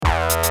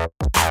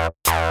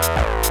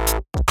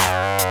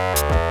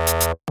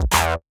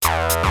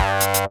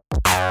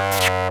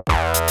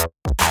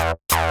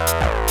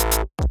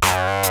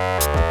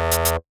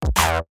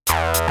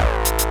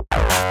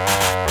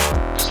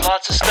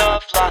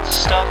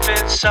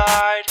stuff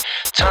inside.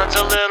 Tons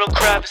of little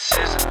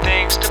crevices and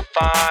things to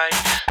find.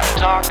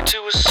 Talk to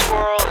a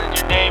squirrel in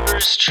your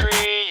neighbor's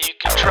tree. You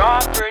can draw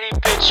a pretty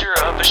picture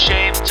of a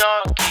shaved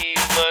donkey.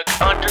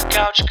 Look under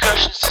couch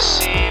cushions to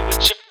see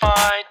what you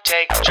find.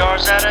 Take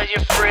jars out of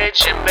your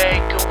fridge and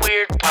make a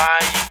weird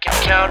pie. You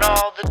can count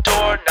all the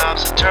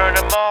doorknobs and turn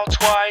them all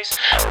twice.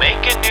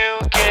 Make a new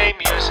game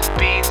using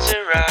beans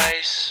and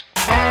rice.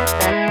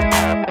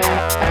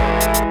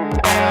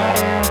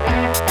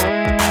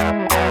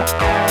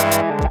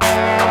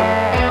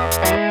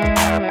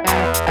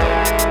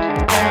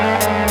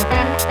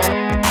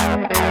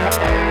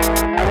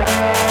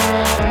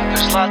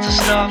 Lots of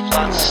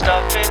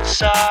stuff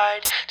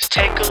inside. Just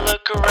take a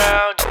look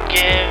around and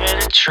give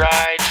it a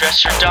try.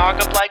 Dress your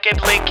dog up like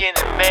Abe Lincoln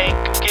and make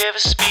him give a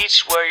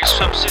speech. Wear your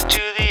swimsuit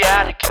to the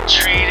attic and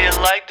treat it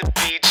like the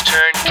beach.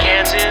 Turn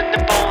cans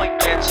into bowling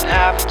pins and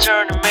have a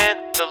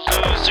tournament. The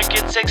loser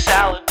gets egg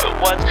salad, but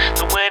what's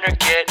the winner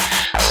get?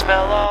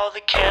 Smell all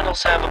the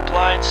candles, have a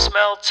blind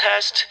smell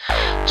test.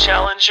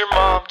 Challenge your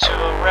mom to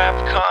a rap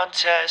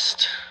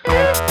contest.